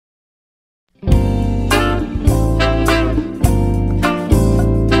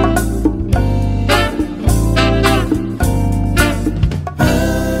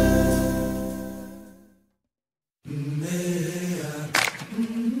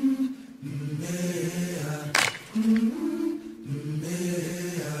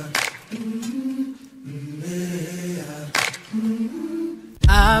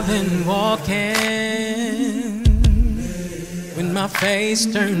been walking with my face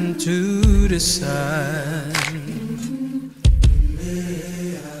turned to the sun.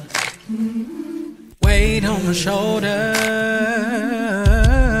 Weight on my shoulder,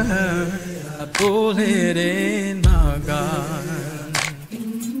 a bullet in my gun.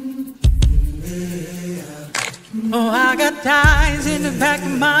 Oh, I got ties in the back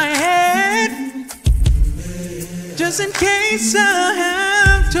of my head, just in case I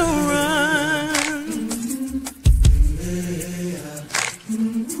have to run.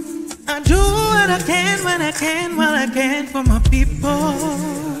 I do what I can when I can, while I can for my people.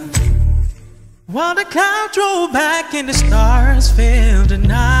 While the clouds roll back and the stars fill the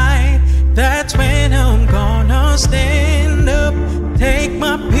night, that's when I'm gonna stand up, take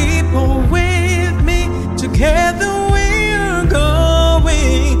my people with me. Together we're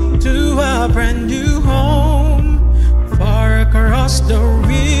going to a brand new home, far across the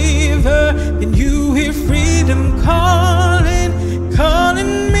river. Can you hear freedom calling,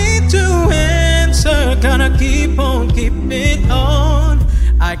 calling me to answer? Gonna keep on keeping on,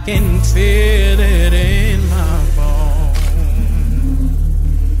 I can feel it in my bones.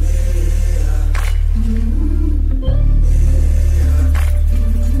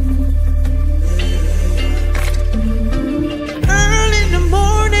 Early in the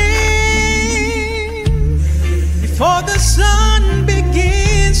morning, before the sun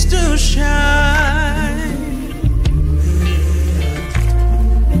begins to shine,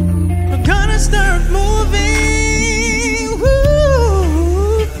 we're gonna start moving,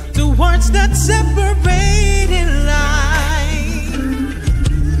 woo, towards that separating line.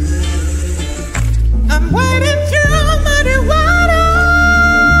 I'm waiting through muddy water.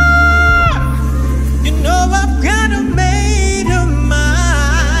 You know I've got a made of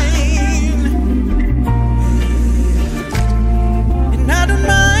mine, and I don't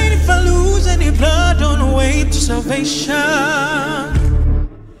mind if I lose any blood on the way to salvation.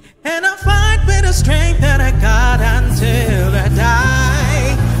 And I fight with the strength that I got until I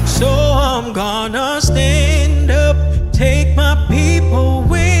die. So I'm gonna stand up, take my people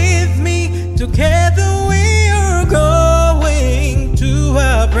with me. Together we are going to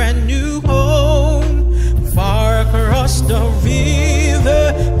a brand new home, far across the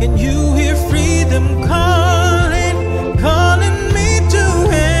river. Can you hear freedom calling, calling me to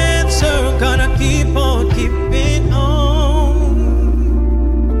answer? Gonna keep on keeping on.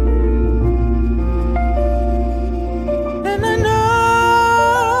 And I know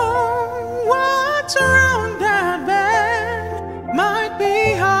what's around that bend might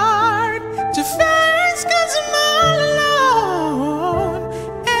be hard to face, 'cause I'm all alone,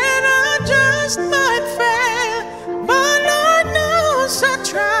 and I just might fail, but Lord knows I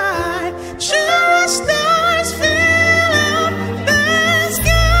tried. Sure, stars fill up the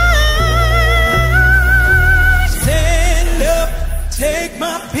sky. Stand up, take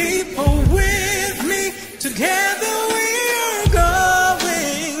my people with me. Together we're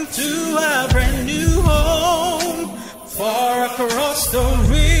going to a brand new home, far across the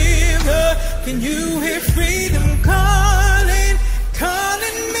river. Can you hear freedom calling?